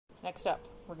Next up,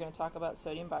 we're going to talk about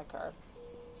sodium bicarb.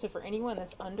 So for anyone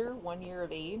that's under 1 year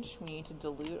of age, we need to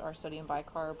dilute our sodium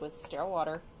bicarb with sterile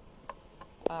water,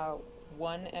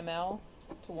 1 ml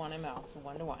to 1 ml, so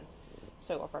 1 to 1.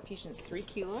 So if our patient's 3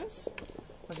 kilos,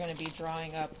 we're going to be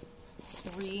drawing up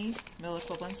 3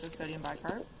 milliequivalents of sodium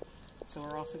bicarb. So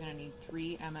we're also going to need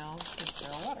 3 mLs of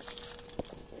sterile water.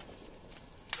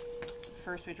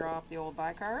 First we draw up the old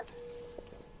bicarb.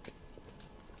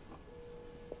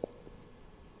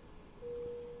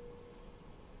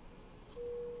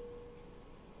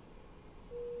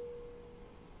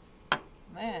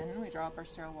 Then we draw up our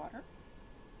sterile water.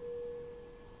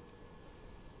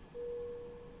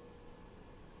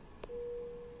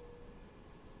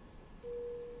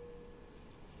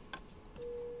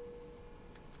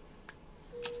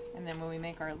 And then when we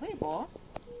make our label,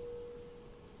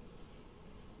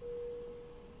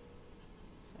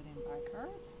 sodium bicarb,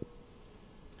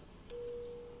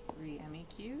 3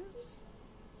 MEQs,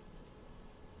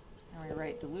 and we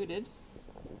write diluted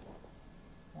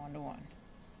 1 to 1.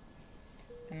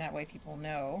 And that way people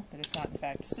know that it's not in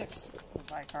fact 6 of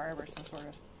bicarb or some sort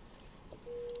of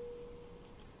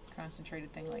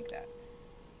concentrated thing like that.